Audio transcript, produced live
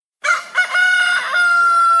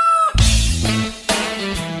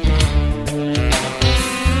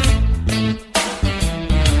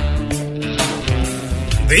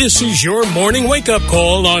This is your morning wake-up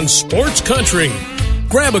call on Sports Country.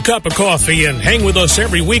 Grab a cup of coffee and hang with us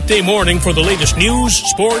every weekday morning for the latest news,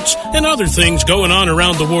 sports, and other things going on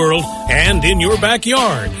around the world and in your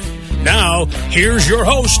backyard. Now, here's your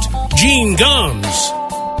host, Gene Gumbs.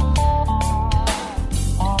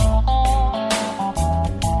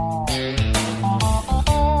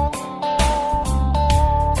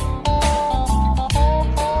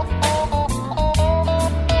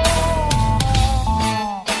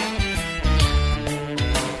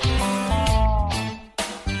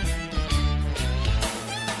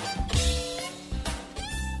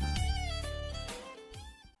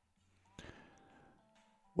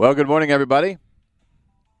 Well, good morning, everybody.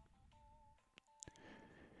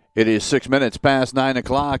 It is 6 minutes past 9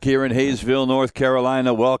 o'clock here in Hayesville, North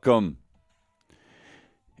Carolina. Welcome.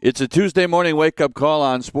 It's a Tuesday morning wake-up call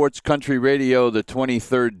on Sports Country Radio, the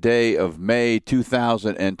 23rd day of May,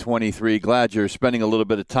 2023. Glad you're spending a little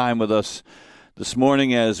bit of time with us this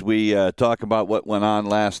morning as we talk about what went on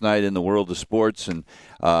last night in the world of sports. And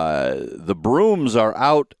the brooms are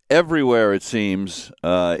out everywhere, it seems,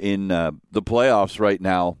 in the playoffs right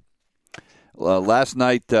now. Last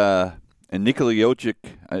night, Nikola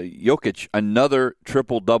Jokic, another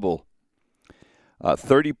triple-double.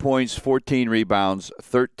 30 points, 14 rebounds,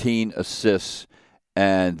 13 assists,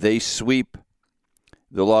 and they sweep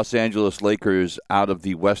the Los Angeles Lakers out of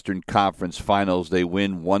the Western Conference Finals. They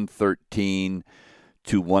win 113-111.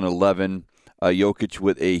 Jokic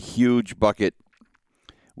with a huge bucket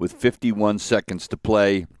with 51 seconds to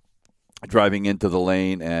play, driving into the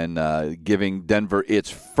lane and giving Denver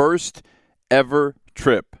its first ever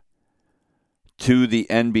trip to the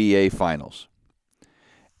NBA Finals.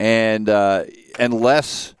 And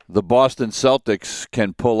unless the Boston Celtics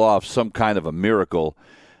can pull off some kind of a miracle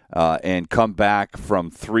and come back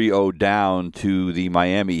from 3-0 down to the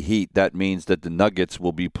Miami Heat, that means that the Nuggets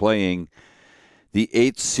will be playing the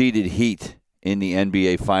 8th-seeded Heat in the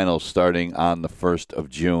NBA Finals starting on the 1st of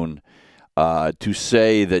June. To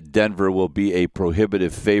say that Denver will be a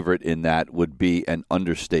prohibitive favorite in that would be an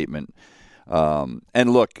understatement. And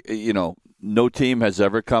look, you know, no team has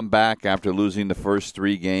ever come back after losing the first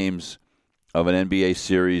 3 games of an NBA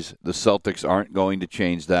series. The Celtics aren't going to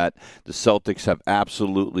change that. The Celtics have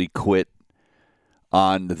absolutely quit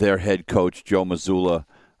on their head coach, Joe Mazzulla.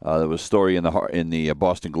 There was a story in the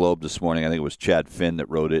Boston Globe this morning. I think it was Chad Finn that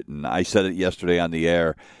wrote it, and I said it yesterday on the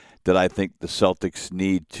air that I think the Celtics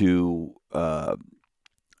need to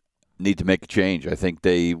make a change. I think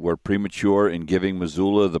they were premature in giving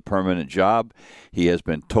Mazzulla the permanent job. He has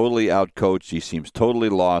been totally outcoached. He seems totally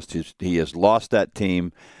lost. He has lost that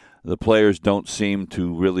team. The players don't seem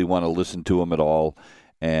to really want to listen to him at all,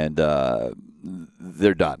 and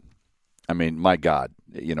they're done. I mean, my God,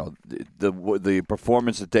 you know, the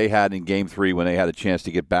performance that they had in Game 3 when they had a chance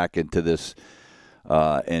to get back into this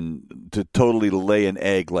and to totally lay an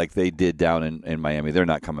egg like they did down in Miami. They're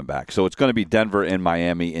not coming back. So it's going to be Denver and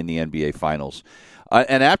Miami in the NBA Finals.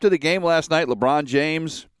 And after the game last night, LeBron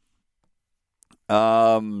James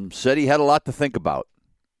said he had a lot to think about,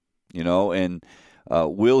 you know, and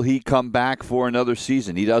will he come back for another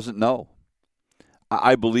season? He doesn't know.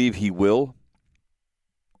 I believe he will.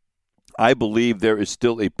 I believe there is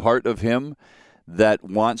still a part of him that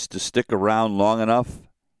wants to stick around long enough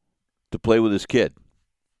to play with his kid.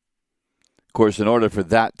 Of course, in order for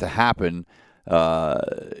that to happen,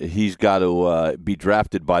 he's got to be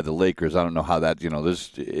drafted by the Lakers. I don't know how that, you know,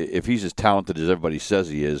 if he's as talented as everybody says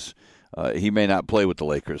he is, he may not play with the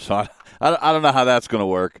Lakers. So I don't know how that's going to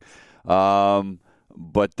work.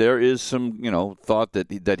 But there is some, you know, thought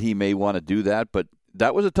that he may want to do that. But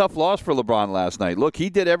that was a tough loss for LeBron last night. Look, he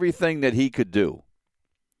did everything that he could do.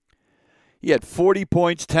 He had 40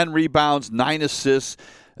 points, 10 rebounds, 9 assists.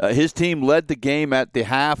 His team led the game at the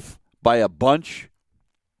half by a bunch.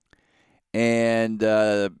 And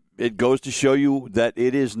it goes to show you that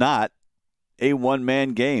it is not a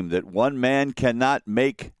one-man game, that one man cannot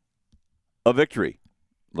make a victory.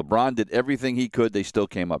 LeBron did everything he could. They still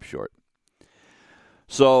came up short.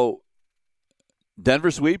 So Denver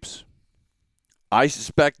sweeps. I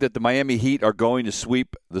suspect that the Miami Heat are going to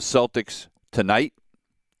sweep the Celtics tonight.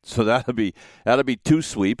 So that'll be 2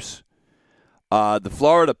 sweeps. The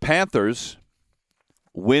Florida Panthers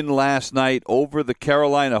win last night over the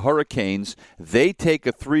Carolina Hurricanes. They take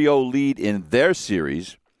a 3-0 lead in their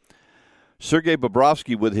series. Sergei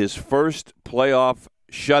Bobrovsky with his first playoff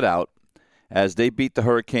shutout as they beat the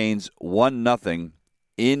Hurricanes 1-0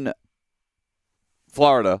 in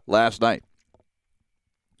Florida last night.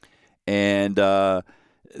 And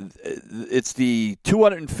it's the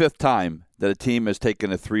 205th time that a team has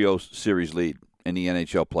taken a 3-0 series lead in the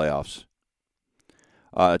NHL playoffs.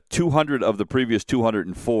 200 of the previous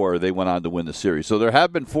 204, they went on to win the series. So there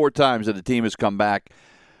have been 4 times that a team has come back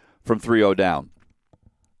from 3-0 down.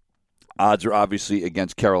 Odds are obviously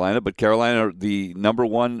against Carolina, but Carolina, the number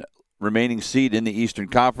 1 remaining seed in the Eastern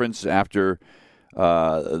Conference after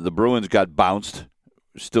the Bruins got bounced.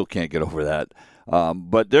 Still can't get over that.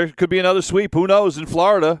 But there could be another sweep. Who knows in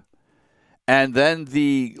Florida? And then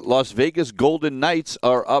the Las Vegas Golden Knights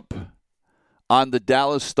are up on the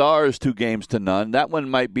Dallas Stars 2-0. That one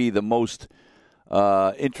might be the most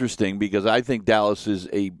interesting because I think Dallas is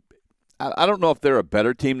I don't know if they're a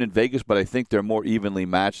better team than Vegas, but I think they're more evenly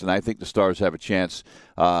matched, and I think the Stars have a chance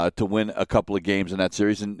to win a couple of games in that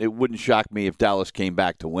series. And it wouldn't shock me if Dallas came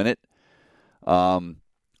back to win it.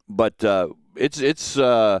 But it's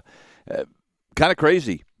kind of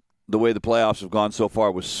crazy the way the playoffs have gone so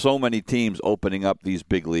far with so many teams opening up these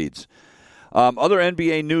big leads. Other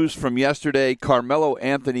NBA news from yesterday, Carmelo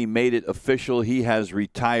Anthony made it official. He has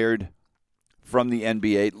retired from the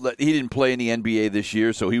NBA. He didn't play in the NBA this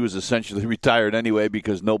year, so he was essentially retired anyway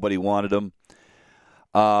because nobody wanted him.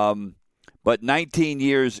 But 19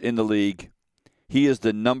 years in the league. He is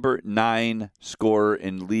the number 9 scorer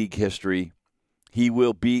in league history. He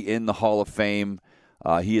will be in the Hall of Fame.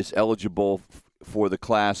 He is eligible for the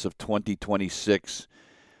class of 2026.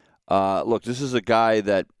 Look, this is a guy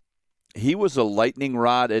that he was a lightning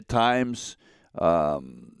rod at times.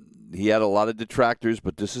 He had a lot of detractors,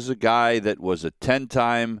 but this is a guy that was a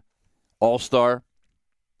 10-time All-Star,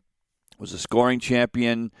 was a scoring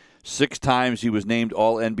champion. 6 times he was named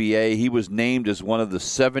All-NBA. He was named as one of the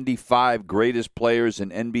 75 greatest players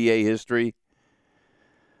in NBA history.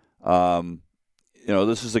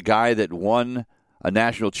 This is a guy that won a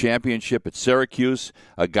national championship at Syracuse,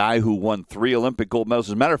 a guy who won 3 Olympic gold medals.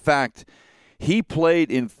 As a matter of fact, he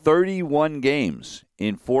played in 31 games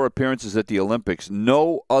in 4 appearances at the Olympics.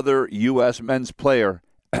 No other U.S. men's player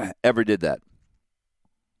ever did that.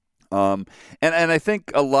 And I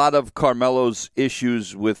think a lot of Carmelo's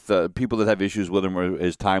issues with people that have issues with him are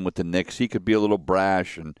his time with the Knicks. He could be a little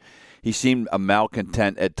brash, and he seemed a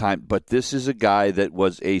malcontent at times. But this is a guy that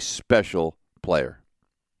was a special player.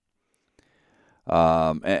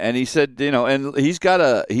 And he said, and he's got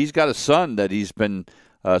a son that he's been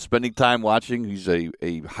spending time watching. He's a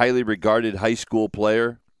highly regarded high school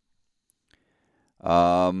player.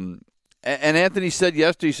 And Anthony said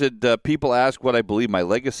yesterday, he said, people ask what I believe my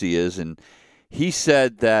legacy is. And he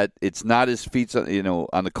said that it's not his feats, on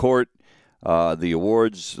the court, the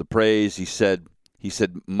awards, the praise. He said,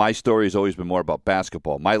 my story has always been more about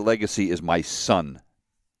basketball. My legacy is my son.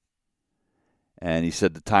 And he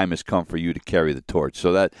said the time has come for you to carry the torch.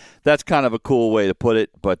 So that's kind of a cool way to put it.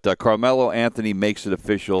 But Carmelo Anthony makes it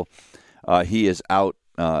official. He is out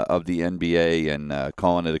of the NBA and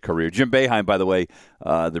calling it a career. Jim Boeheim, by the way,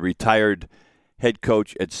 the retired head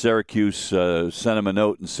coach at Syracuse, sent him a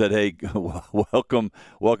note and said, hey, welcome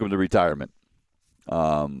to retirement.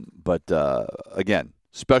 But again,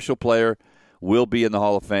 special player, will be in the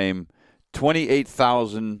Hall of Fame.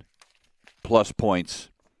 28,000 plus points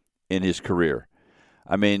in his career.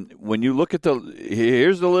 I mean, when you look at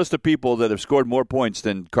here's the list of people that have scored more points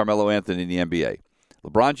than Carmelo Anthony in the NBA.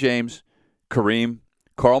 LeBron James, Kareem,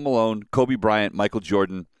 Karl Malone, Kobe Bryant, Michael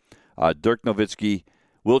Jordan, Dirk Nowitzki,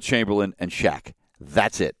 Wilt Chamberlain, and Shaq.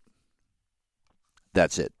 That's it.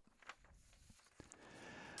 The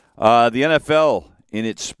NFL in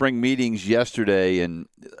its spring meetings yesterday, and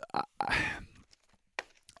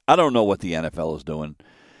I don't know what the NFL is doing,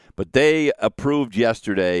 but they approved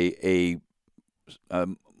yesterday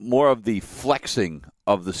more of the flexing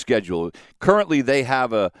of the schedule. Currently, they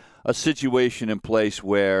have a situation in place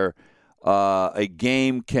where a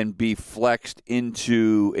game can be flexed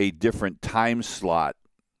into a different time slot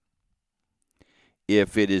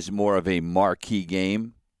if it is more of a marquee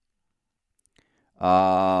game.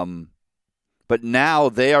 But now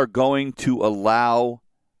they are going to allow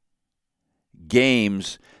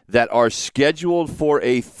games that are scheduled for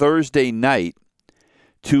a Thursday night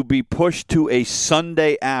to be pushed to a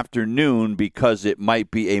Sunday afternoon because it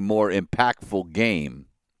might be a more impactful game,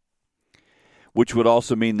 which would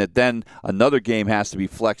also mean that then another game has to be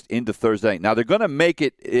flexed into Thursday night. Now, they're going to make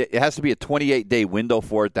it has to be a 28-day window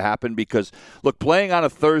for it to happen because, look, playing on a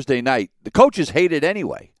Thursday night, the coaches hate it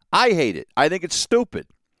anyway. I hate it. I think it's stupid.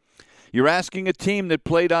 You're asking a team that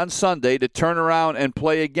played on Sunday to turn around and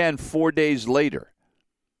play again 4 days later.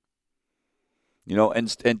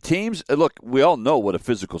 And teams, look, we all know what a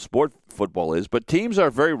physical sport football is, but teams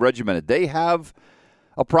are very regimented. They have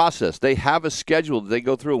a process. They have a schedule that they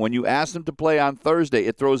go through. When you ask them to play on Thursday,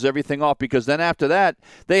 it throws everything off because then after that,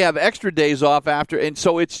 they have extra days off after. And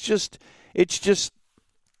so it's just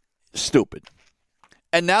stupid.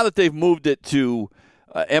 And now that they've moved it to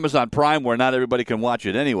Amazon Prime, where not everybody can watch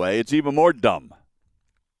it anyway, it's even more dumb.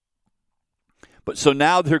 But so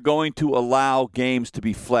now they're going to allow games to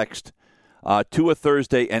be flexed to a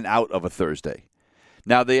Thursday and out of a Thursday.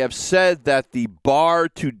 Now, they have said that the bar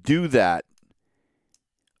to do that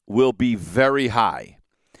will be very high,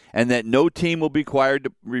 and that no team will be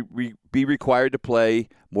required to play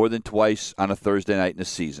more than twice on a Thursday night in a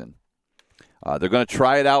season. They're going to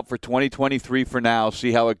try it out for 2023 for now,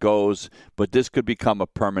 see how it goes, but this could become a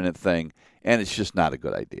permanent thing, and it's just not a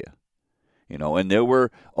good idea. And there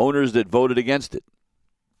were owners that voted against it.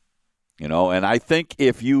 And I think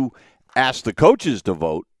if you ask the coaches to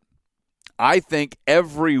vote, I think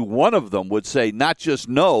every one of them would say not just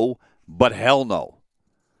no, but hell no.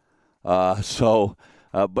 But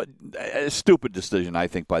a stupid decision, I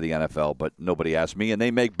think, by the NFL, but nobody asked me. And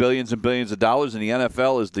they make billions and billions of dollars, and the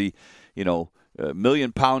NFL is the,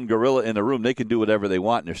 million-pound gorilla in the room. They can do whatever they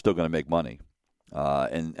want, and they're still going to make money.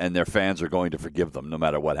 And their fans are going to forgive them no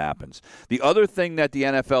matter what happens. The other thing that the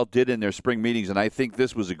NFL did in their spring meetings, and I think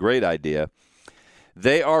this was a great idea,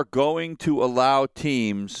 they are going to allow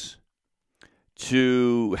teams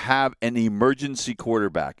to have an emergency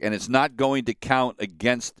quarterback, and it's not going to count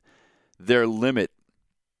against their limit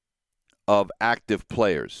of active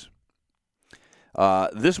players.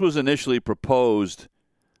 This was initially proposed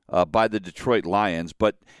by the Detroit Lions,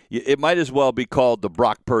 but it might as well be called the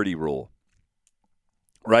Brock Purdy rule,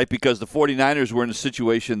 right? Because the 49ers were in a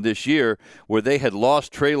situation this year where they had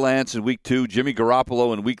lost Trey Lance in Week 2, Jimmy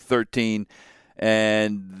Garoppolo in Week 13,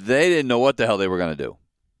 and they didn't know what the hell they were going to do.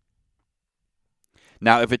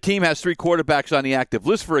 Now, if a team has 3 quarterbacks on the active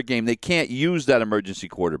list for a game, they can't use that emergency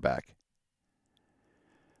quarterback.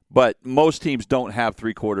 But most teams don't have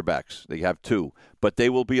 3 quarterbacks. They have 2. But they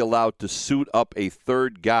will be allowed to suit up a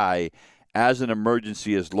third guy as an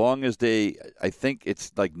emergency as long as I think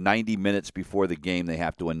it's like 90 minutes before the game, they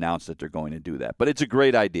have to announce that they're going to do that. But it's a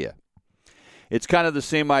great idea. It's kind of the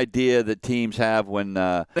same idea that teams have when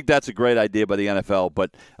I think that's a great idea by the NFL,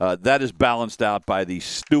 but that is balanced out by the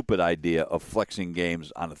stupid idea of flexing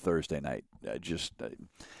games on a Thursday night.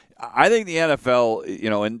 I think the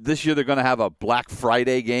NFL, and this year they're going to have a Black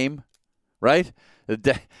Friday game, right?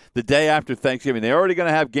 The day after Thanksgiving. They're already going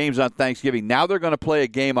to have games on Thanksgiving. Now they're going to play a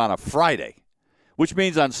game on a Friday, which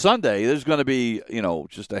means on Sunday there's going to be,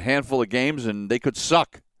 just a handful of games, and they could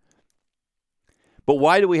suck. But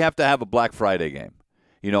why do we have to have a Black Friday game?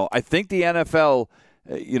 I think the NFL,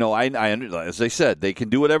 as I said, they can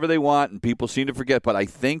do whatever they want, and people seem to forget. But I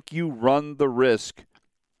think you run the risk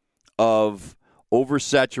of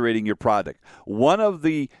oversaturating your product. One of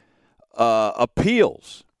the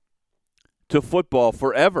appeals to football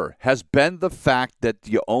forever has been the fact that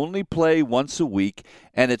you only play once a week,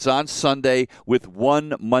 and it's on Sunday with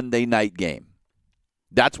one Monday night game.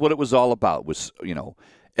 That's what it was all about, was,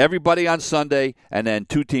 everybody on Sunday, and then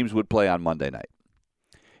 2 teams would play on Monday night.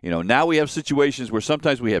 Now we have situations where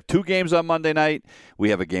sometimes we have 2 games on Monday night. We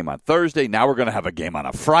have a game on Thursday. Now we're going to have a game on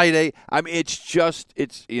a Friday. I mean, it's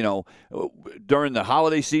during the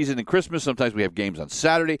holiday season and Christmas, sometimes we have games on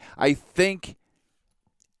Saturday. I think,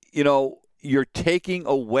 you're taking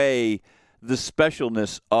away the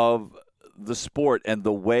specialness of the sport and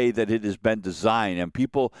the way that it has been designed. And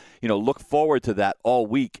people, look forward to that all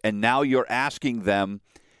week. And now you're asking them,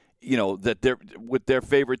 that they're with their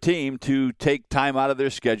favorite team to take time out of their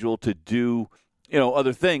schedule to do,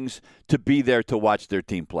 other things to be there to watch their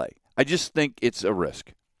team play. I just think it's a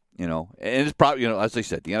risk, and it's probably, as I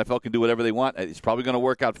said, the NFL can do whatever they want. It's probably going to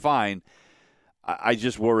work out fine. I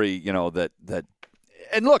just worry, that.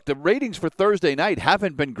 And look, the ratings for Thursday night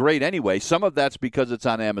haven't been great anyway. Some of that's because it's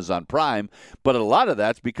on Amazon Prime, but a lot of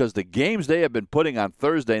that's because the games they have been putting on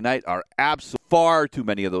Thursday night are absolutely far too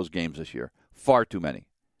many of those games this year. Far too many.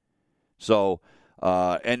 So,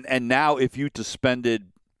 and now if you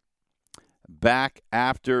suspended back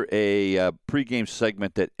after a pregame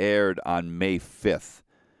segment that aired on May 5th,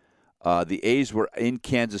 the A's were in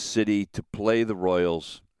Kansas City to play the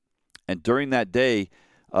Royals, and during that day,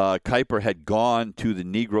 Kuiper had gone to the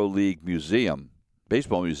Negro League Museum,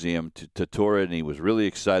 baseball museum, to tour it, and he was really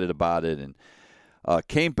excited about it, and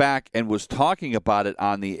came back and was talking about it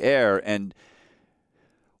on the air. And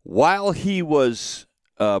while he was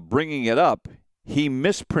bringing it up, he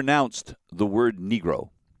mispronounced the word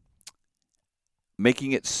Negro,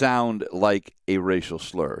 making it sound like a racial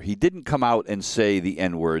slur. He didn't come out and say the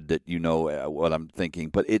N-word that what I'm thinking,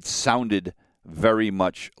 but it sounded very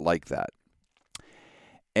much like that.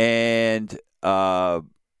 And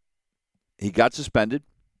he got suspended,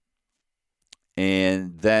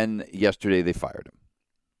 and then yesterday they fired him.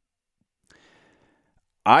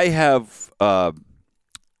 I have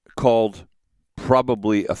called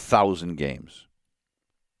probably 1,000 games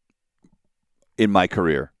in my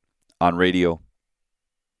career on radio,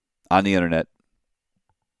 on the internet,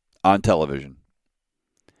 on television.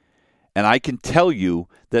 And I can tell you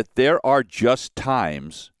that there are just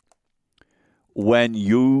times when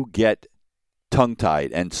you get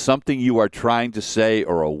tongue-tied and something you are trying to say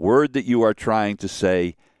or a word that you are trying to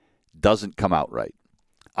say doesn't come out right.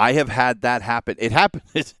 I have had that happen. It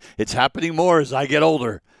happens. It's happening more as I get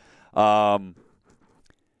older. But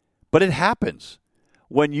it happens.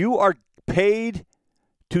 When you are paid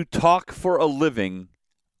to talk for a living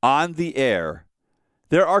on the air,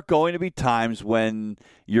 there are going to be times when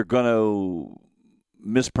you're going to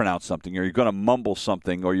mispronounce something, or you're going to mumble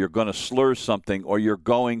something, or you're going to slur something, or you're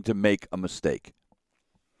going to make a mistake.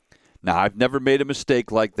 Now, I've never made a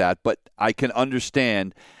mistake like that, but I can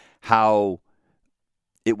understand how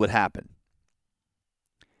it would happen.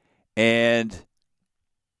 And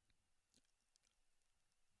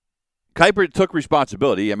Kuiper took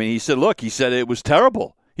responsibility. I mean, he said it was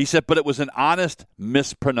terrible. He said, but it was an honest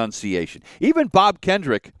mispronunciation. Even Bob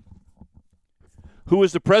Kendrick, who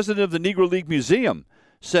is the president of the Negro League Museum,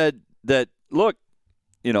 said that, look,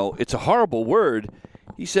 it's a horrible word.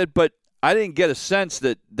 He said, but I didn't get a sense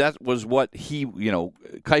that was what he,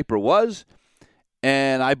 Kuiper was.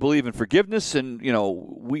 And I believe in forgiveness, and,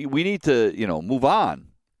 we need to, move on.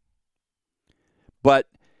 But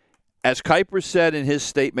as Kuiper said in his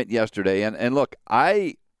statement yesterday, and look,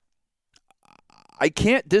 I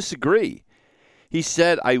can't disagree. He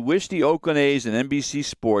said, I wish the Oakland A's and NBC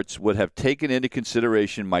Sports would have taken into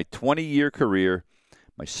consideration my 20-year career,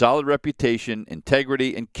 my solid reputation,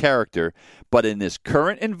 integrity, and character, but in this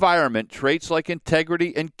current environment, traits like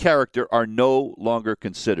integrity and character are no longer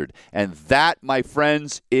considered. And that, my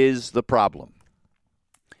friends, is the problem.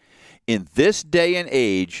 In this day and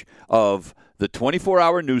age of the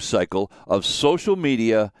 24-hour news cycle, of social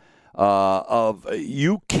media,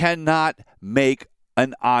 you cannot make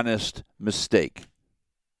an honest mistake.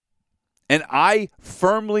 And I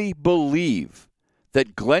firmly believe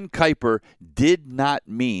that Glen Kuiper did not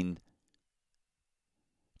mean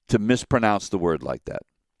to mispronounce the word like that.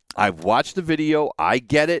 I've watched the video. I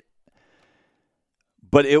get it.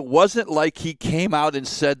 But it wasn't like he came out and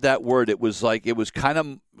said that word. It was like it was kind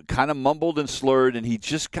of mumbled and slurred, and he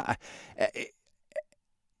just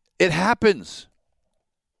it happens.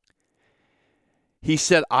 He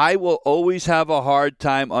said, I will always have a hard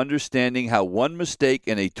time understanding how one mistake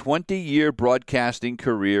in a 20-year broadcasting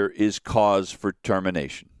career is cause for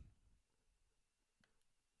termination.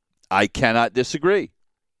 I cannot disagree.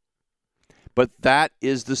 But that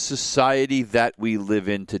is the society that we live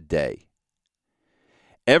in today.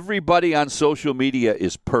 Everybody on social media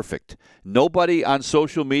is perfect. Nobody on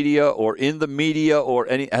social media or in the media or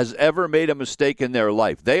any has ever made a mistake in their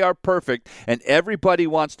life. They are perfect, and everybody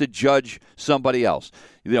wants to judge somebody else.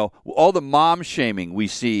 All the mom shaming we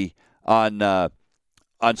see on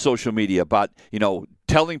social media about,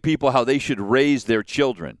 telling people how they should raise their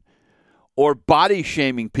children, or body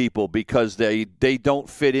shaming people because they don't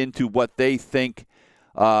fit into what they think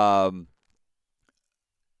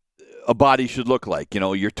a body should look like.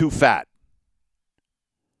 You're too fat.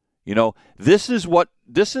 This is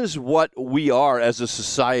what we are as a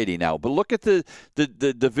society now. But look at the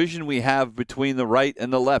division we have between the right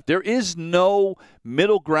and the left. There is no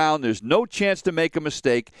middle ground. There's no chance to make a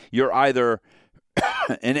mistake. You're either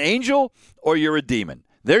an angel or you're a demon.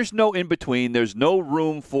 There's no in between. There's no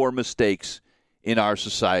room for mistakes in our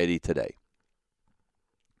society today.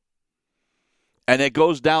 And it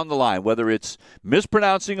goes down the line, whether it's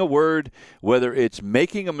mispronouncing a word, whether it's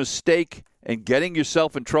making a mistake and getting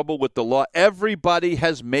yourself in trouble with the law. Everybody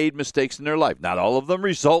has made mistakes in their life. Not all of them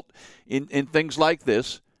result in things like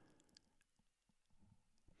this.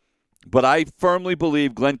 But I firmly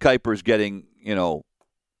believe Glen Kuiper is getting,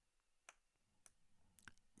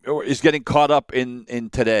 is getting caught up in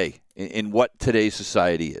today, in what today's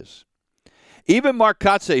society is. Even Mark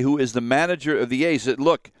Kotsay, who is the manager of the A's, said,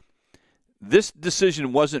 look, this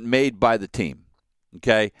decision wasn't made by the team,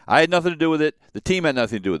 okay? I had nothing to do with it. The team had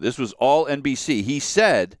nothing to do with it. This was all NBC. He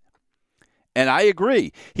said, and I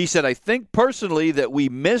agree, he said, I think personally that we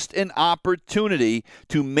missed an opportunity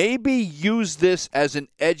to maybe use this as an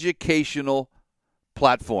educational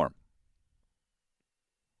platform.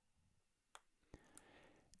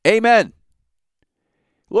 Amen.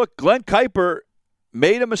 Look, Glen Kuiper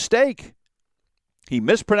made a mistake. He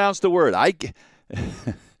mispronounced the word.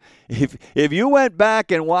 If you went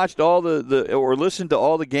back and watched all the or listened to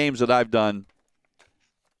all the games that I've done,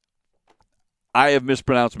 I have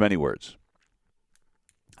mispronounced many words.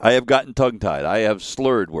 I have gotten tongue-tied. I have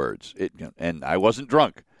slurred words. And I wasn't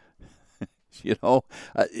drunk.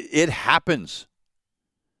 It happens.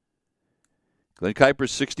 Glenn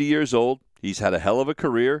Kuiper's 60 years old. He's had a hell of a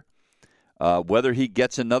career. Whether he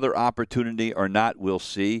gets another opportunity or not, we'll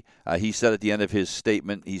see. He said at the end of his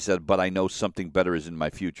statement, he said, but I know something better is in my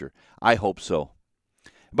future. I hope so.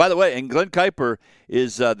 By the way, and Glenn Kuiper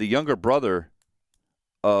is the younger brother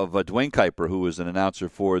of Dwayne Kuiper, who is an announcer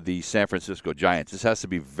for the San Francisco Giants. This has to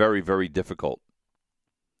be very, very difficult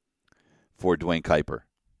for Dwayne Kuiper.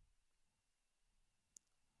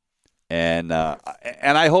 And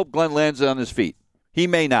I hope Glenn lands on his feet. He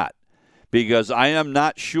may not, because I am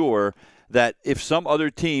not sure that if some other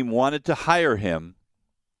team wanted to hire him,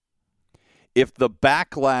 if the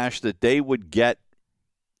backlash that they would get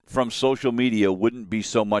from social media wouldn't be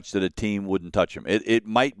so much that a team wouldn't touch him. It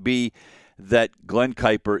might be that Glenn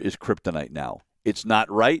Kuiper is kryptonite now. It's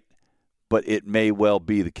not right, but it may well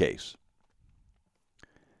be the case.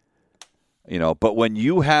 But when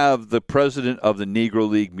you have the president of the Negro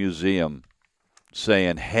League Museum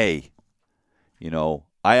saying, hey,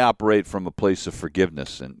 I operate from a place of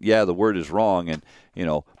forgiveness, and yeah, the word is wrong, and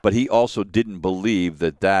but he also didn't believe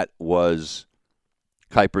that was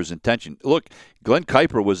Kuiper's intention. Look, Glenn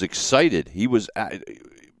Kuiper was excited. He was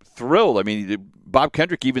thrilled. I mean, Bob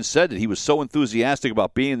Kendrick even said that he was so enthusiastic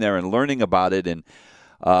about being there and learning about it, and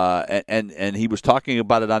he was talking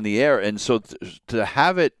about it on the air. And so to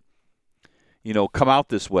have it, come out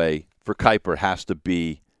this way for Kuiper has to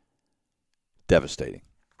be devastating.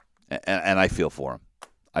 And I feel for him.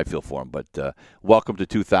 But welcome to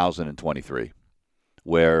 2023,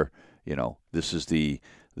 where this is the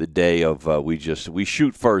day of we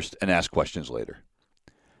shoot first and ask questions later.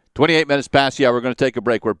 28 minutes past the hour. We're going to take a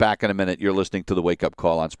break. We're back in a minute. You're listening to the Wake Up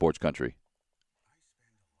Call on Sports Country.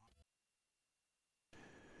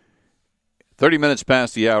 30 minutes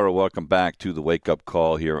past the hour. Welcome back to the Wake Up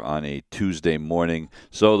Call here on a Tuesday morning.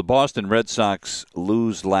 So the Boston Red Sox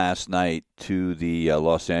lose last night to the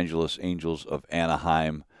Los Angeles Angels of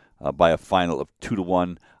Anaheim by a final of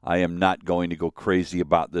 2-1. I am not going to go crazy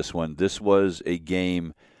about this one. This was a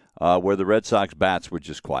game where the Red Sox bats were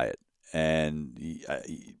just quiet. And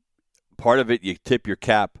part of it, you tip your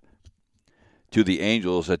cap to the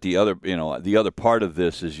Angels. At the other part of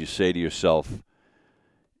this is you say to yourself,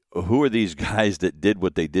 who are these guys that did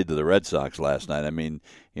what they did to the Red Sox last night? I mean,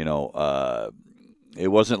 it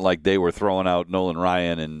wasn't like they were throwing out Nolan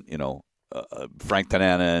Ryan and, Frank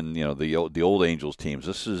Tanana and, the old Angels teams.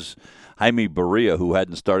 This is Jaime Barria, who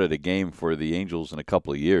hadn't started a game for the Angels in a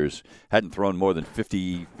couple of years, hadn't thrown more than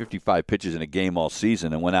 55 pitches in a game all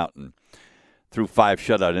season, and went out and threw 5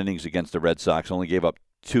 shutout innings against the Red Sox, only gave up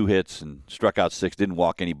 2 hits and struck out 6, didn't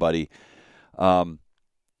walk anybody.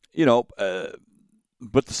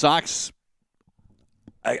 But the Sox,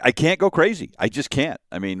 I can't go crazy. I just can't.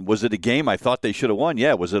 I mean, was it a game I thought they should have won?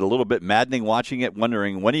 Yeah. Was it a little bit maddening watching it,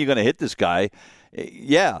 wondering, when are you going to hit this guy?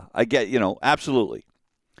 Yeah, I get, absolutely.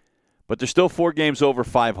 But they're still 4 games over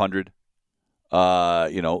 500.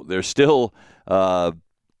 They're still right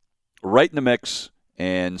in the mix,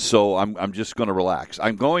 and so I'm just going to relax.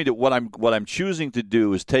 What I'm choosing to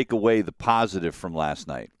do is take away the positive from last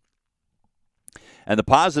night. And the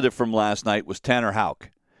positive from last night was Tanner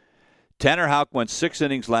Houck. Tanner Houck went 6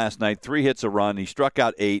 innings last night, 3 hits, a run. He struck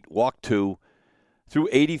out 8, walked 2, threw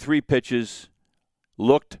 83 pitches,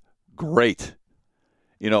 looked great.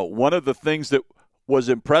 One of the things that was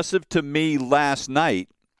impressive to me last night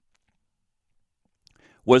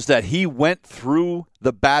was that he went through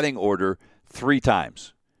the batting order 3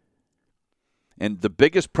 times. And the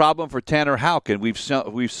biggest problem for Tanner Houck, and we've saw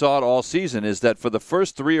it all season, is that for the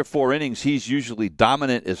first 3 or 4 innings, he's usually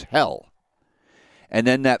dominant as hell. And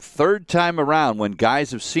then that third time around, when guys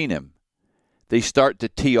have seen him, they start to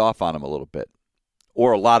tee off on him a little bit,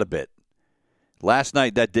 or a lot of bit. Last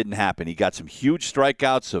night, that didn't happen. He got some huge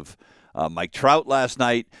strikeouts of Mike Trout last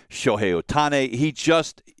night, Shohei Ohtani. He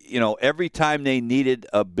just, every time they needed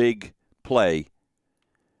a big play,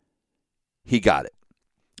 he got it.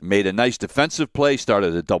 Made a nice defensive play,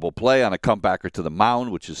 started a double play on a comebacker to the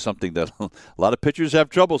mound, which is something that a lot of pitchers have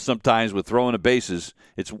trouble sometimes with throwing the bases.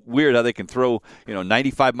 It's weird how they can throw,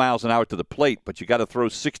 95 miles an hour to the plate, but you got to throw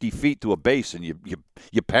 60 feet to a base and you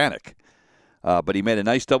panic. But he made a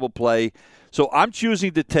nice double play. So I'm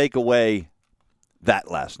choosing to take away that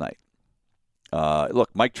last night. Look,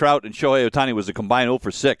 Mike Trout and Shohei Ohtani was a combined 0 for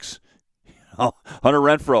 6. Hunter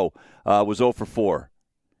Renfroe was 0 for 4.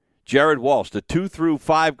 Jared Walsh, the 2 through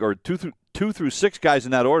 5 or 2 through 6 guys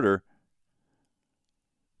in that order,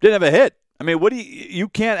 didn't have a hit. I mean, you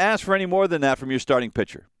can't ask for any more than that from your starting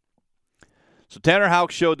pitcher. So Tanner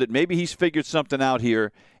Houck showed that maybe he's figured something out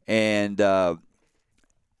here, and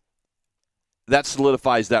that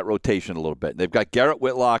solidifies that rotation a little bit. They've got Garrett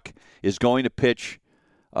Whitlock is going to pitch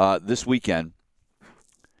this weekend.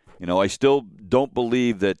 I still don't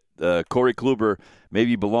believe that Corey Kluber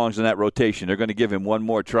maybe belongs in that rotation. They're going to give him one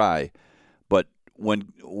more try. But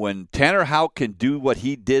when Tanner Houck can do what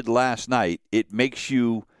he did last night, it makes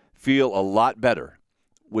you feel a lot better.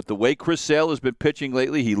 With the way Chris Sale has been pitching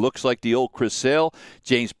lately, he looks like the old Chris Sale.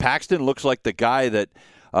 James Paxton looks like the guy that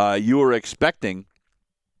you were expecting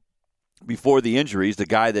before the injuries, the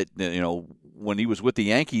guy that, when he was with the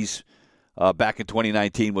Yankees back in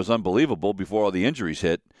 2019 was unbelievable before all the injuries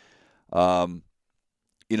hit. And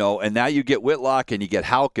now you get Whitlock and you get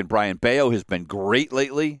Houck, and Brian Bayo has been great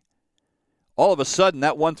lately. All of a sudden,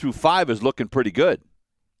 that 1 through 5 is looking pretty good.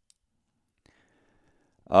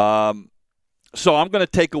 So I'm going to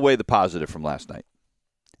take away the positive from last night.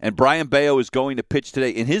 And Brian Bayo is going to pitch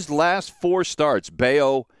today. In his last 4 starts,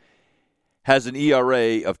 Bayo has an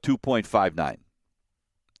ERA of 2.59.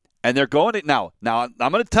 And they're going to now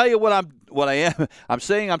I'm going to tell you what I am. I'm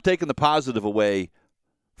saying I'm taking the positive away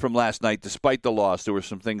from last night despite the loss. There were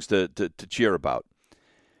some things to cheer about.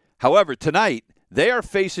 However, tonight they are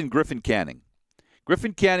facing Griffin Canning.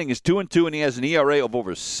 Griffin Canning is 2-2 and he has an ERA of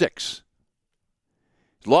over 6.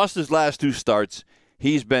 He's lost his last 2 starts.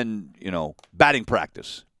 He's been, batting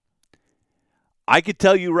practice. I could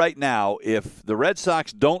tell you right now, if the Red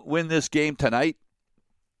Sox don't win this game tonight,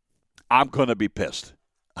 I'm going to be pissed.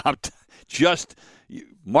 Just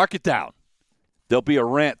mark it down. There'll be a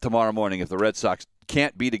rant tomorrow morning if the Red Sox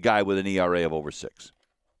can't beat a guy with an ERA of over 6.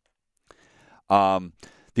 The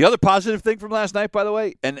other positive thing from last night, by the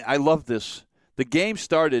way, and I love this, the game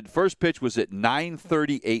started, first pitch was at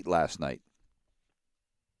 9:38 last night.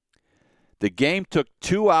 The game took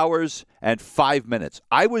 2 hours and 5 minutes.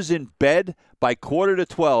 I was in bed by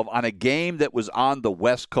 11:45 on a game that was on the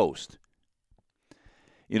West Coast.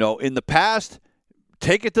 In the past,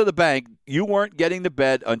 take it to the bank, you weren't getting to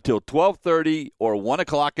bed until 12:30 or 1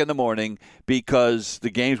 o'clock in the morning because the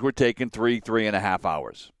games were taking 3.5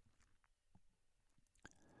 hours.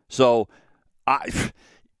 So I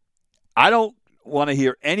don't want to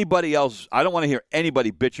hear anybody else. I don't want to hear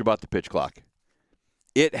anybody bitch about the pitch clock.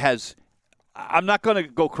 I'm not going to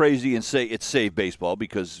go crazy and say it saved baseball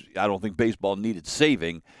because I don't think baseball needed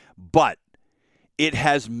saving, but it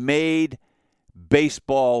has made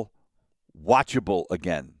baseball watchable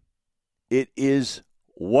again. It is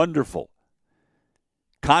wonderful.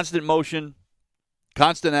 Constant motion,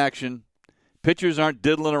 constant action. Pitchers aren't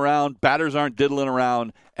diddling around, batters aren't diddling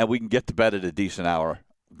around, and we can get to bed at a decent hour.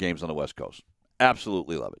 Games on the West Coast.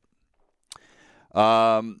 Absolutely love it.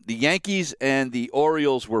 The Yankees and the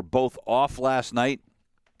Orioles were both off last night,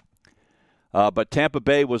 but Tampa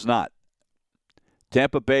Bay was not.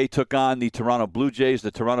 Tampa Bay took on the Toronto Blue Jays.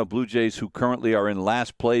 The Toronto Blue Jays, who currently are in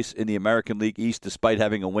last place in the American League East despite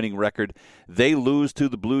having a winning record, they lose to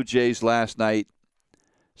the Blue Jays last night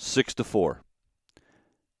 6-4.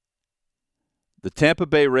 The Tampa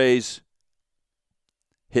Bay Rays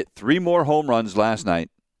hit 3 more home runs last night.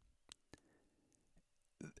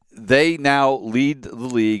 They now lead the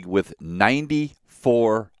league with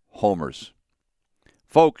 94 homers.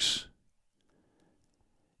 Folks,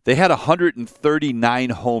 they had 139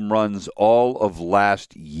 home runs all of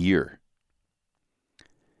last year.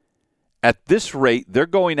 At this rate, they're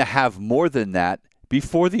going to have more than that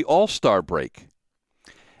before the All-Star break.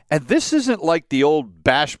 And this isn't like the old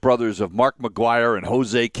Bash brothers of Mark McGwire and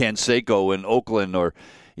Jose Canseco in Oakland or,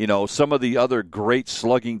 some of the other great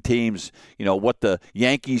slugging teams, what the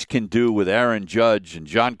Yankees can do with Aaron Judge and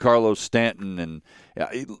Giancarlo Stanton. And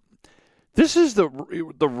this is the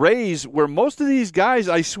Rays where most of these guys,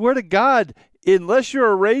 I swear to God, unless you're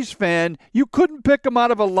a Rays fan, you couldn't pick them out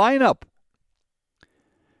of a lineup.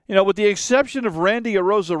 With the exception of Randy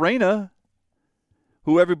Arozarena,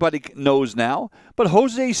 who everybody knows now. But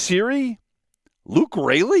Jose Siri, Luke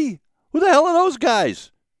Raley, who the hell are those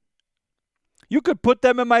guys? You could put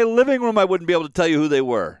them in my living room. I wouldn't be able to tell you who they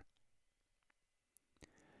were.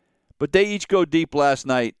 But they each go deep last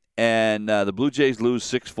night, and the Blue Jays lose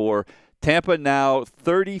 6-4. Tampa now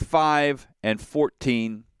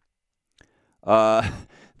 35-14.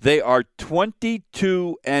 They are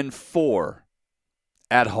 22-4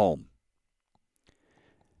 at home.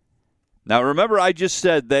 Now, remember, I just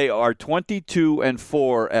said they are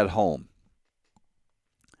 22-4 at home.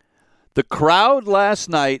 The crowd last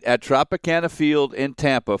night at Tropicana Field in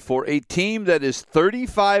Tampa for a team that is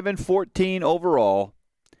 35-14 overall,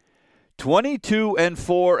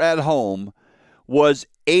 22-4 at home, was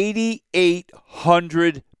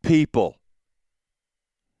 8,800 people.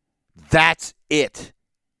 That's it.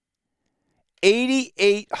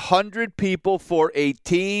 8,800 people for a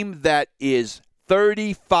team that is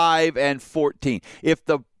 35-14. If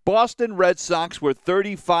the Boston Red Sox were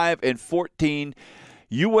 35-14,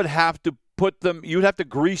 you would have to you'd have to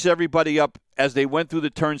grease everybody up as they went through the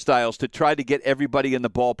turnstiles to try to get everybody in the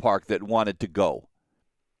ballpark that wanted to go.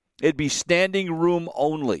 It'd be standing room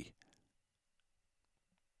only.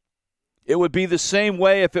 It would be the same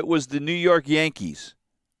way if it was the New York Yankees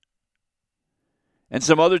and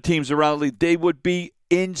some other teams around the league. They would be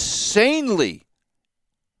insanely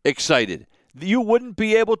excited. You wouldn't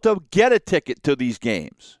be able to get a ticket to these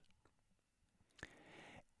games.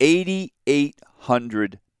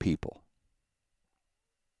 8,800 people.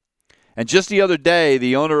 And just the other day,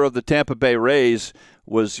 the owner of the Tampa Bay Rays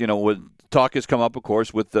was, when talk has come up, of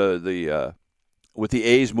course, with the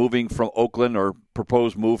A's moving from Oakland, or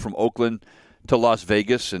proposed move from Oakland to Las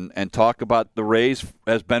Vegas, and talk about the Rays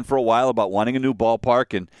has been for a while about wanting a new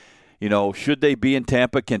ballpark, and should they be in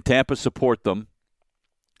Tampa? Can Tampa support them?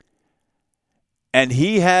 And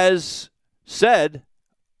he has said,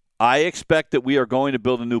 I expect that we are going to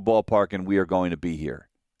build a new ballpark and we are going to be here.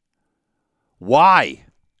 Why?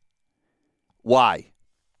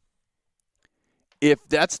 If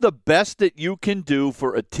that's the best that you can do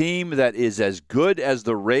for a team that is as good as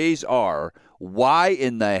the Rays are, why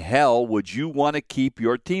in the hell would you want to keep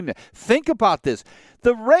your team there? Think about this.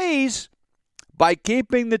 The Rays, by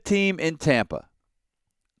keeping the team in Tampa,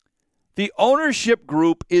 the ownership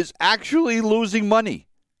group is actually losing money.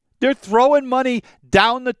 They're throwing money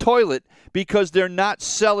down the toilet because they're not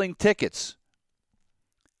selling tickets.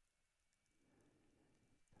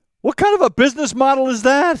 What kind of a business model is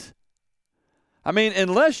that? I mean,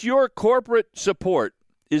 unless your corporate support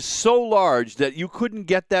is so large that you couldn't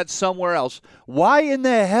get that somewhere else, why in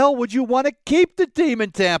the hell would you want to keep the team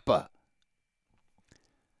in Tampa?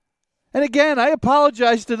 And again, I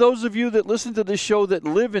apologize to those of you that listen to this show that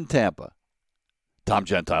live in Tampa. Tom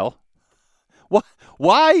Gentile.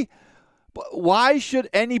 Why should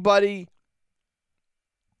anybody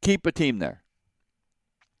keep a team there?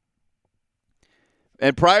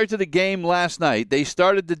 And prior to the game last night, they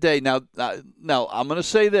started the day. Now I'm going to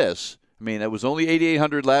say this. I mean, it was only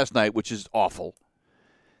 8,800 last night, which is awful.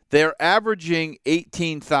 They're averaging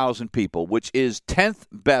 18,000 people, which is 10th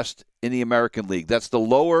best in the American League. That's the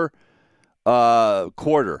lower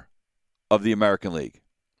quarter of the American League.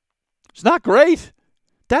 It's not great.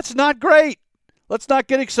 That's not great. Let's not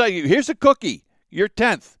get excited. Here's a cookie. You're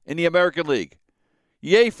 10th in the American League.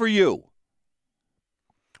 Yay for you.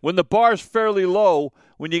 When the bar's fairly low,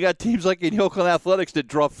 when you got teams like in Oakland Athletics that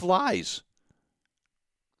draw flies.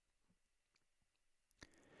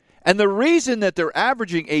 And the reason that they're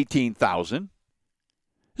averaging 18,000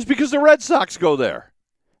 is because the Red Sox go there,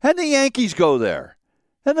 and the Yankees go there,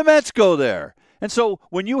 and the Mets go there. And so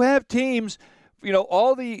when you have teams,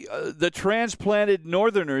 all the transplanted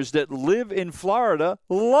Northerners that live in Florida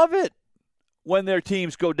love it when their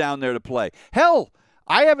teams go down there to play. Hell,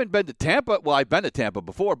 I haven't been to Tampa. Well, I've been to Tampa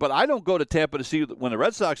before, but I don't go to Tampa to see when the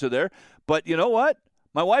Red Sox are there. But you know what?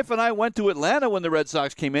 My wife and I went to Atlanta when the Red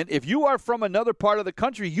Sox came in. If you are from another part of the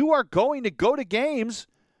country, you are going to go to games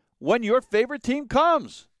when your favorite team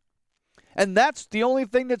comes. And that's the only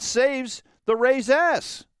thing that saves the Rays'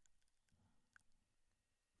 ass.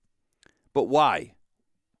 But why?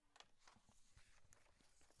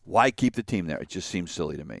 Why keep the team there? It just seems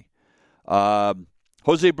silly to me.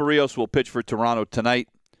 Jose Barrios will pitch for Toronto tonight.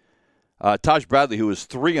 Taj Bradley, who is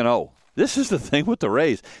 3-0. This is the thing with the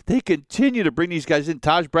Rays. They continue to bring these guys in.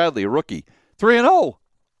 Taj Bradley, a rookie, 3-0.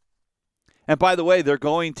 And by the way, they're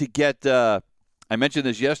going to get, I mentioned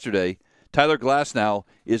this yesterday, Tyler Glasnow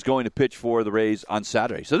is going to pitch for the Rays on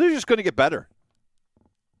Saturday. So they're just going to get better.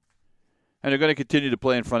 And they're going to continue to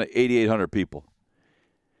play in front of 8,800 people.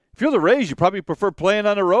 If you're the Rays, you probably prefer playing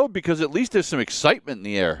on the road because at least there's some excitement in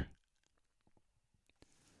the air.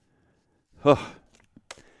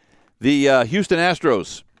 The Houston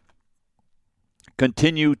Astros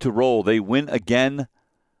continue to roll. They win again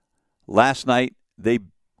last night. They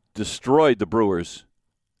destroyed the Brewers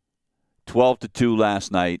 12-2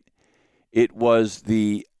 last night. It was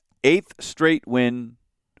the 8th straight win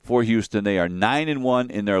for Houston. They are 9-1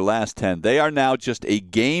 in their last 10. They are now just a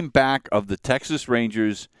game back of the Texas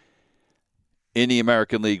Rangers in the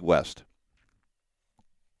American League West.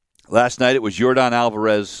 Last night it was Yordan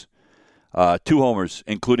Alvarez, 2 homers,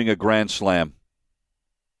 including a grand slam.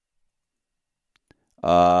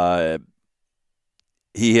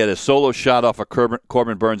 He had a solo shot off of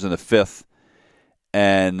Corbin Burns in the 5th,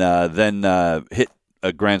 and then hit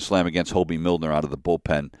a grand slam against Hobie Milner out of the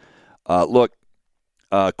bullpen.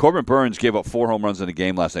 Corbin Burns gave up 4 home runs in a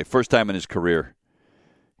game last night. First time in his career.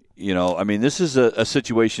 This is a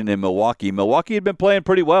situation in Milwaukee. Milwaukee had been playing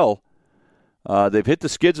pretty well. They've hit the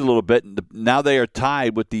skids a little bit, and now they are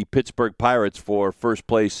tied with the Pittsburgh Pirates for first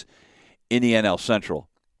place in the NL Central.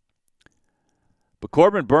 But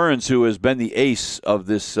Corbin Burnes, who has been the ace of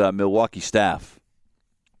this Milwaukee staff,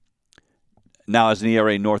 now has an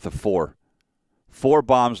ERA north of 4. 4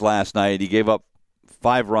 bombs last night. He gave up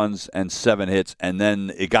 5 runs and 7 hits, and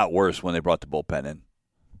then it got worse when they brought the bullpen in.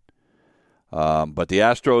 But the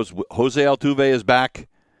Astros, Jose Altuve is back.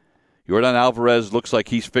 Yordan Alvarez looks like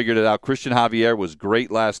he's figured it out. Christian Javier was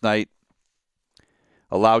great last night.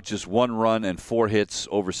 Allowed just 1 run and 4 hits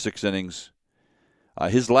over 6 innings.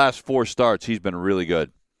 His last 4 starts, he's been really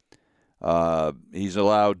good. He's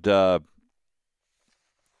allowed, I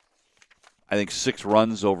think, 6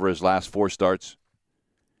 runs over his last 4 starts.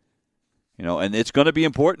 And it's going to be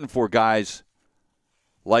important for guys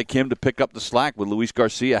like him to pick up the slack with Luis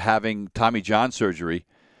Garcia having Tommy John surgery.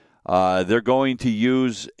 They're going to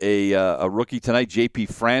use a rookie tonight, J.P.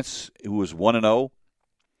 France, who is 1-0.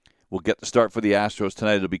 Will get the start for the Astros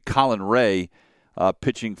tonight. It'll be Colin Ray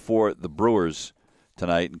pitching for the Brewers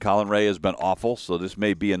tonight. And Colin Ray has been awful, so this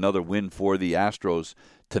may be another win for the Astros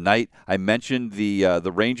tonight. I mentioned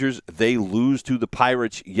the Rangers. They lose to the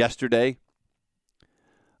Pirates yesterday.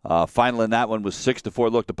 Final in that one was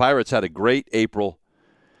 6-4. Look, the Pirates had a great April.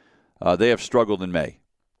 They have struggled in May.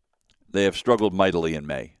 They have struggled mightily in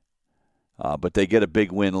May. But they get a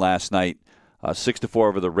big win last night, 6-4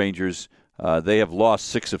 over the Rangers. They have lost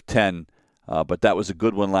 6 of 10, but that was a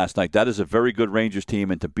good one last night. That is a very good Rangers team,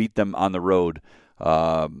 and to beat them on the road,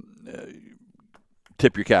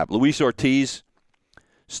 tip your cap. Luis Ortiz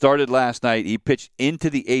started last night. He pitched into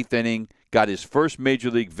the 8th inning, got his first Major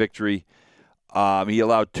League victory. He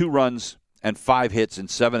allowed 2 runs and 5 hits in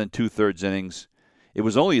 7 2/3 innings. It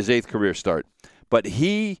was only his 8th career start. But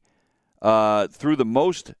he threw the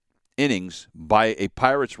most innings by a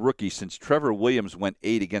Pirates rookie since Trevor Williams went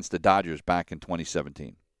 8 against the Dodgers back in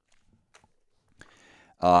 2017.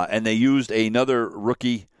 And they used another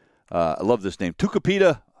rookie. I love this name.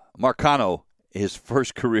 Tucupita Marcano, his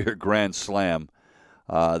first career grand slam.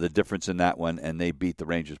 The difference in that one, and they beat the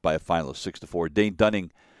Rangers by a final of 6-4. Dane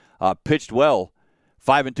Dunning pitched well,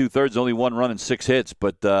 5 2/3, only 1 run and 6 hits,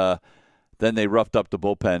 but then they roughed up the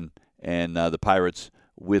bullpen, and the Pirates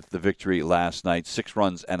with the victory last night. 6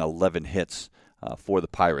 runs and 11 hits for the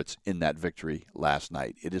Pirates in that victory last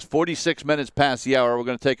night. It is 46 minutes past the hour. We're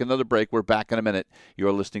going to take another break. We're back in a minute.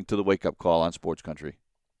 You're listening to the Wake Up Call on Sports Country.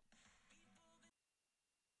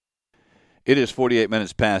 It is 48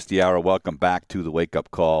 minutes past the hour. Welcome back to the Wake Up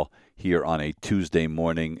Call here on a Tuesday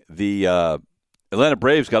morning. The Atlanta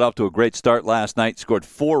Braves got off to a great start last night, scored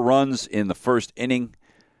 4 runs in the first inning,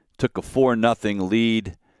 took a 4-0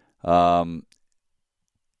 lead.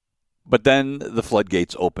 But then the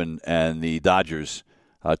floodgates opened, and the Dodgers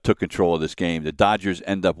took control of this game. The Dodgers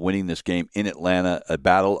end up winning this game in Atlanta, a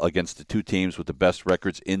battle against the 2 teams with the best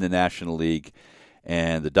records in the National League,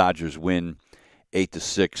 and the Dodgers win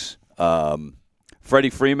 8-6. Freddie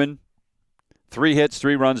Freeman, 3 hits,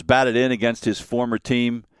 3 runs, batted in against his former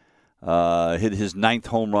team, hit his 9th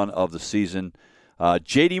home run of the season.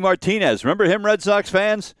 J.D. Martinez, remember him, Red Sox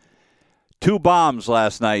fans? 2 bombs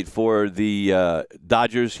last night for the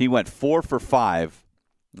Dodgers. He went 4 for 5,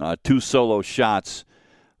 2 solo shots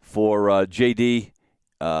for J.D.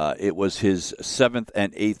 It was his 7th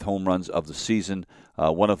and 8th home runs of the season.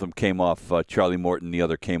 One of them came off Charlie Morton. The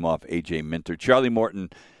other came off A.J. Minter. Charlie Morton,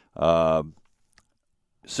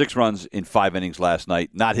 6 runs in 5 innings last night.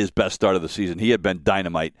 Not his best start of the season. He had been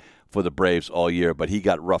dynamite for the Braves all year, but he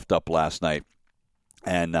got roughed up last night.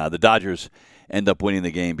 And the Dodgers end up winning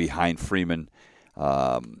the game behind Freeman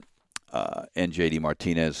and J.D.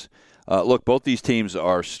 Martinez. Look, both these teams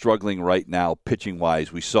are struggling right now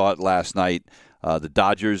pitching-wise. We saw it last night. The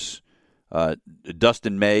Dodgers,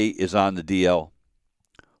 Dustin May is on the DL.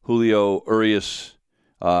 Julio Urias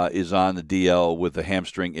is on the DL with a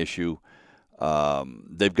hamstring issue.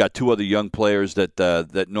 They've got 2 other young players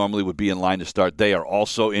that normally would be in line to start. They are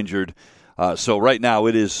also injured. So right now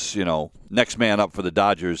it is, next man up for the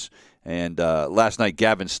Dodgers. And last night,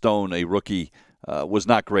 Gavin Stone, a rookie, was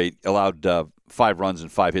not great. Allowed 5 runs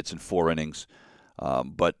and 5 hits in 4 innings.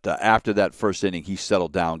 But after that first inning, he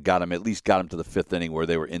settled down, at least got him to the 5th inning where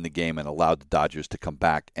they were in the game and allowed the Dodgers to come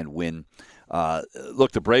back and win.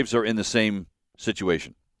 Look, the Braves are in the same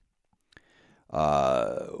situation.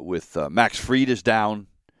 With Max Fried is down.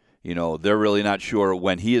 They're really not sure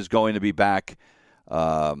when he is going to be back.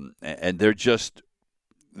 And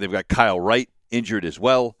they've got Kyle Wright injured as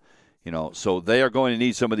well. So they are going to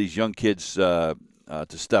need some of these young kids to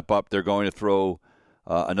step up. They're going to throw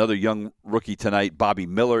Another young rookie tonight, Bobby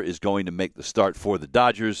Miller, is going to make the start for the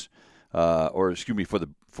Dodgers, for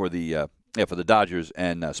the Dodgers,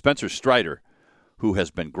 and Spencer Strider, who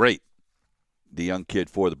has been great, the young kid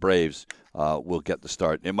for the Braves, will get the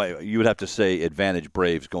start. You would have to say advantage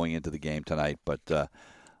Braves going into the game tonight, but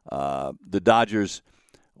the Dodgers,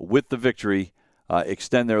 with the victory,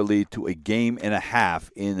 extend their lead to a game and a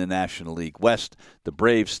half in the National League West. The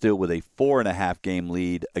Braves still with a 4.5 game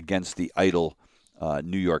lead against the idle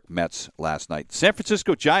New York Mets last night. San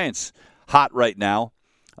Francisco Giants, hot right now.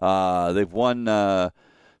 They've won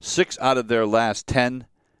 6 out of their last 10.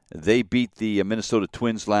 They beat the Minnesota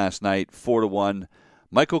Twins last night 4-1.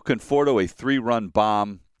 Michael Conforto, a 3-run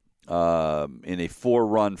bomb in a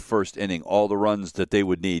 4-run first inning. All the runs that they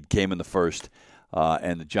would need came in the first,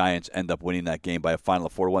 and the Giants end up winning that game by a final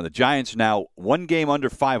of 4-1. The Giants now 1 game under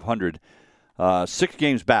 500, 6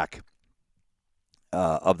 games back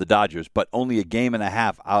of the Dodgers, but only a game and a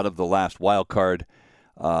half out of the last wild card.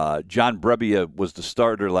 John Brebbia was the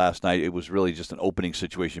starter last night. It was really just an opening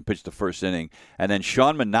situation, pitched the first inning. And then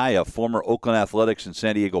Sean Manaea, former Oakland Athletics and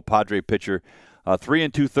San Diego Padre pitcher, 3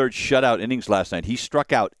 2/3 shutout innings last night. He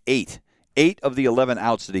struck out 8. 8 of the 11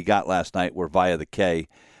 outs that he got last night were via the K,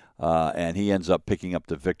 and he ends up picking up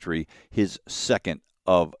the victory, his second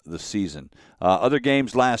of the season. Other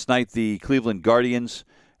games last night, the Cleveland Guardians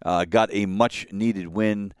got a much-needed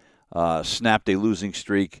win, snapped a losing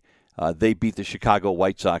streak. They beat the Chicago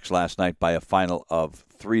White Sox last night by a final of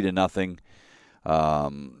 3-0.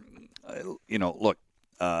 Look,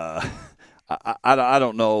 I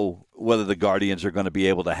don't know whether the Guardians are going to be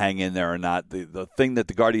able to hang in there or not. The thing that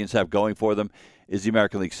the Guardians have going for them is the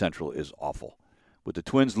American League Central is awful. With the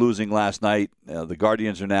Twins losing last night, the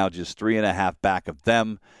Guardians are now just 3.5 back of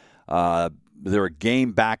them. They're a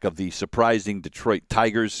game back of the surprising Detroit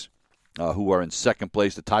Tigers, who are in second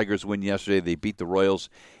place. The Tigers win yesterday. They beat the Royals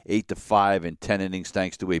 8-5 in 10 innings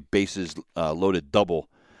thanks to a bases-loaded double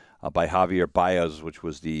by Javier Baez, which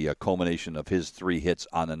was the culmination of his 3 hits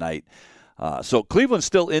on the night. So Cleveland's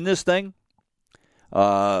still in this thing.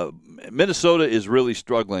 Minnesota is really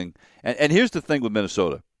struggling. And here's the thing with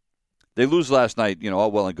Minnesota. They lose last night,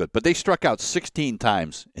 all well and good. But they struck out 16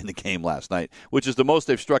 times in the game last night, which is the most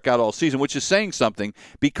they've struck out all season, which is saying something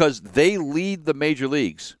because they lead the major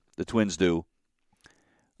leagues, the Twins do,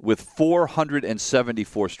 with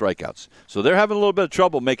 474 strikeouts. So they're having a little bit of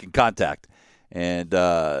trouble making contact. And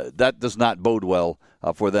that does not bode well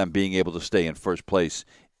for them being able to stay in first place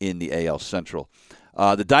in the AL Central.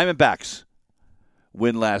 The Diamondbacks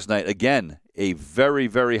win last night. Again, a very,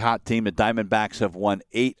 very hot team. The Diamondbacks have won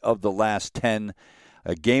 8 of the last 10,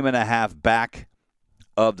 a game and a half back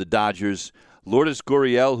of the Dodgers. Lourdes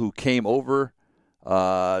Gurriel, who came over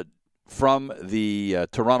from the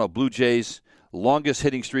Toronto Blue Jays, longest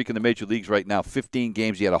hitting streak in the major leagues right now, 15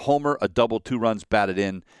 games. He had a homer, a double, 2 runs batted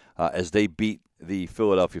in as they beat the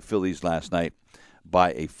Philadelphia Phillies last night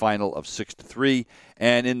by a final of 6-3.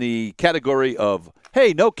 And in the category of,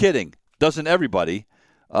 hey, no kidding, doesn't everybody,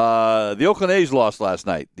 the Oakland A's lost last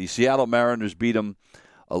night. The Seattle Mariners beat them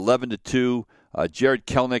 11-2. Jared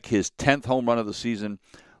Kelenic, his 10th home run of the season.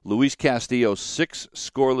 Luis Castillo, 6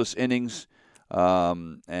 scoreless innings.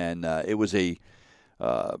 And it was a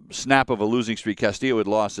snap of a losing streak. Castillo had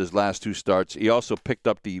lost his last 2 starts. He also picked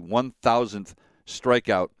up the 1,000th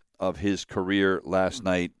strikeout of his career last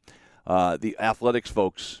night. The Athletics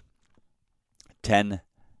folks,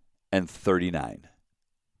 10-39.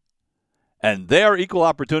 And they are equal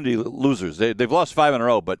opportunity losers. They've lost 5 in a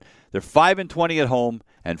row, but they're 5-20 at home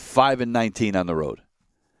and 5-19 on the road.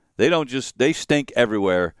 They stink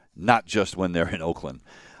everywhere, not just when they're in Oakland.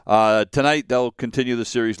 Tonight they'll continue the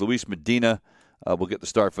series. Luis Medina will get the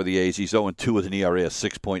start for the A's. He's 0-2 with an ERA of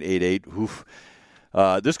 6.88. Oof.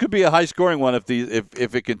 This could be a high-scoring one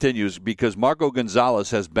if it continues because Marco Gonzalez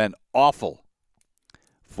has been awful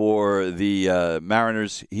for the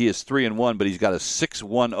Mariners. He is 3-1, but he's got a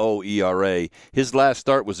 6.10 ERA. His last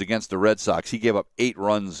start was against the Red Sox. He gave up 8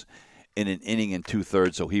 runs in an inning and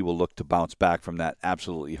 2/3, so he will look to bounce back from that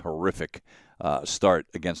absolutely horrific start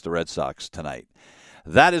against the Red Sox tonight.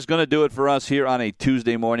 That is going to do it for us here on a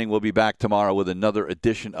Tuesday morning. We'll be back tomorrow with another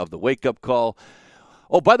edition of the Wake Up Call.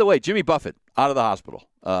 Oh, by the way, Jimmy Buffett, out of the hospital.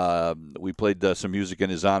 We played some music in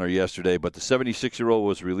his honor yesterday, but the 76-year-old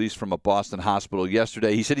was released from a Boston hospital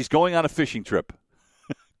yesterday. He said he's going on a fishing trip.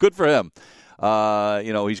 Good for him.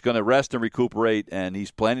 He's going to rest and recuperate, and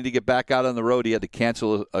he's planning to get back out on the road. He had to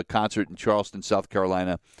cancel a concert in Charleston, South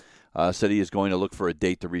Carolina. Said he is going to look for a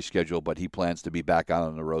date to reschedule, but he plans to be back out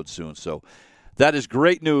on the road soon. So That is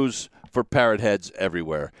great news for parrot heads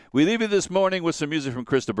everywhere. We leave you this morning with some music from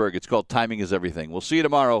Krista Berg. It's called Timing is Everything. We'll see you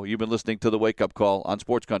tomorrow. You've been listening to the Wake Up Call on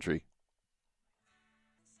Sports Country.